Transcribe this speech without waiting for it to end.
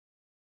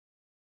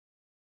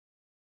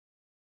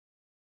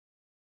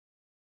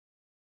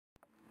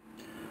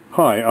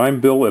Hi,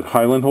 I'm Bill at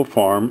Highland Hill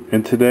Farm,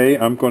 and today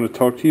I'm going to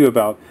talk to you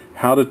about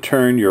how to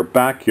turn your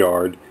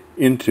backyard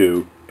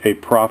into a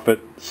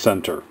profit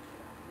center.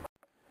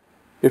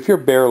 If you're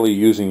barely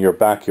using your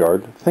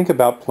backyard, think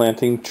about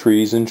planting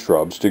trees and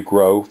shrubs to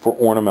grow for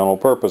ornamental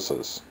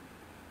purposes.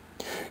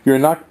 You're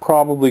not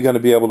probably going to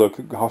be able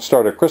to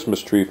start a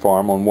Christmas tree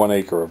farm on 1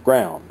 acre of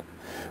ground,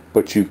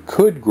 but you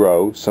could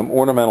grow some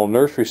ornamental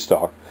nursery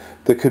stock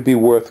that could be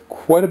worth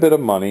quite a bit of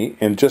money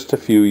in just a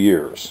few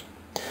years.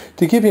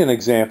 To give you an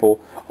example,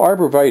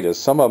 arborvitae,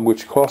 some of them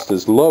which cost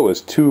as low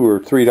as $2 or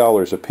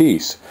 $3 a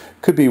piece,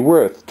 could be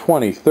worth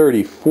 $20,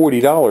 $30,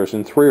 $40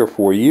 in 3 or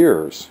 4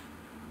 years.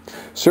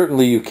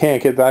 Certainly you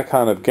can't get that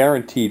kind of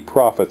guaranteed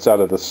profits out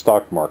of the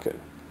stock market.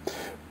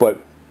 But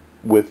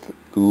with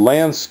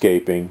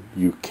landscaping,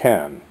 you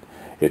can.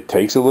 It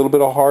takes a little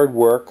bit of hard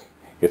work.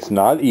 It's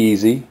not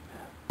easy,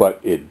 but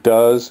it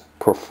does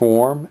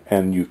perform,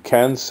 and you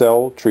can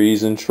sell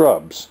trees and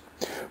shrubs.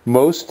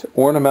 Most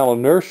ornamental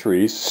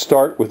nurseries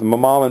start with a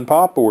mom and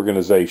pop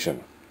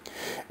organization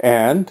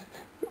and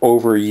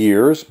over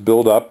years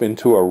build up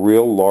into a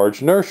real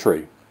large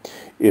nursery.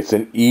 It's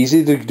an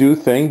easy to do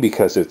thing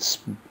because it's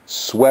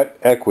sweat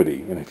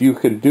equity, and if you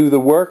can do the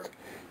work,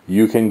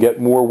 you can get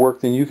more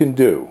work than you can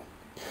do.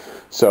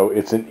 So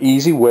it's an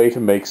easy way to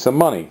make some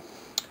money.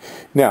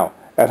 Now,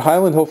 at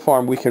Highland Hill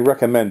Farm, we can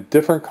recommend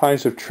different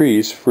kinds of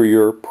trees for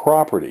your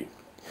property,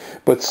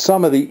 but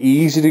some of the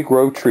easy to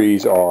grow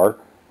trees are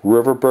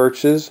river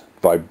birches,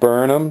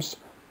 viburnums,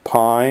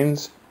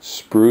 pines,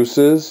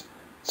 spruces,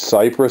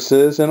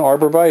 cypresses, and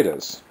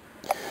arborvitaes.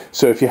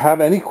 So if you have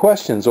any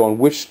questions on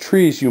which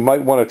trees you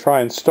might want to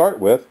try and start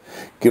with,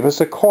 give us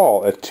a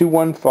call at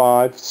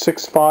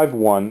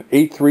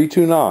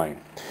 215-651-8329.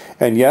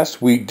 And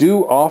yes, we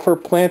do offer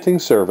planting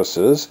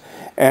services,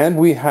 and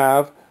we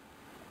have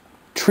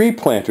tree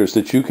planters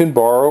that you can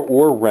borrow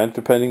or rent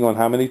depending on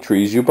how many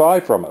trees you buy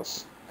from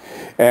us.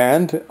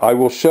 And I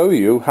will show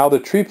you how the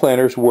tree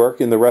planters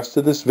work in the rest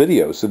of this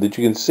video so that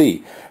you can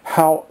see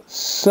how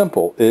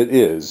simple it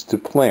is to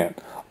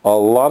plant a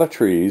lot of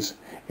trees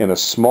in a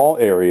small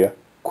area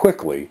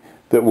quickly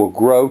that will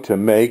grow to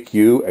make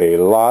you a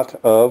lot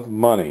of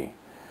money.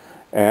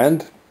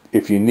 And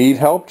if you need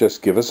help,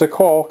 just give us a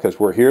call because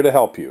we're here to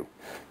help you.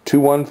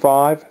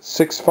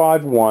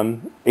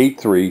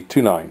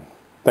 215-651-8329.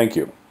 Thank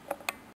you.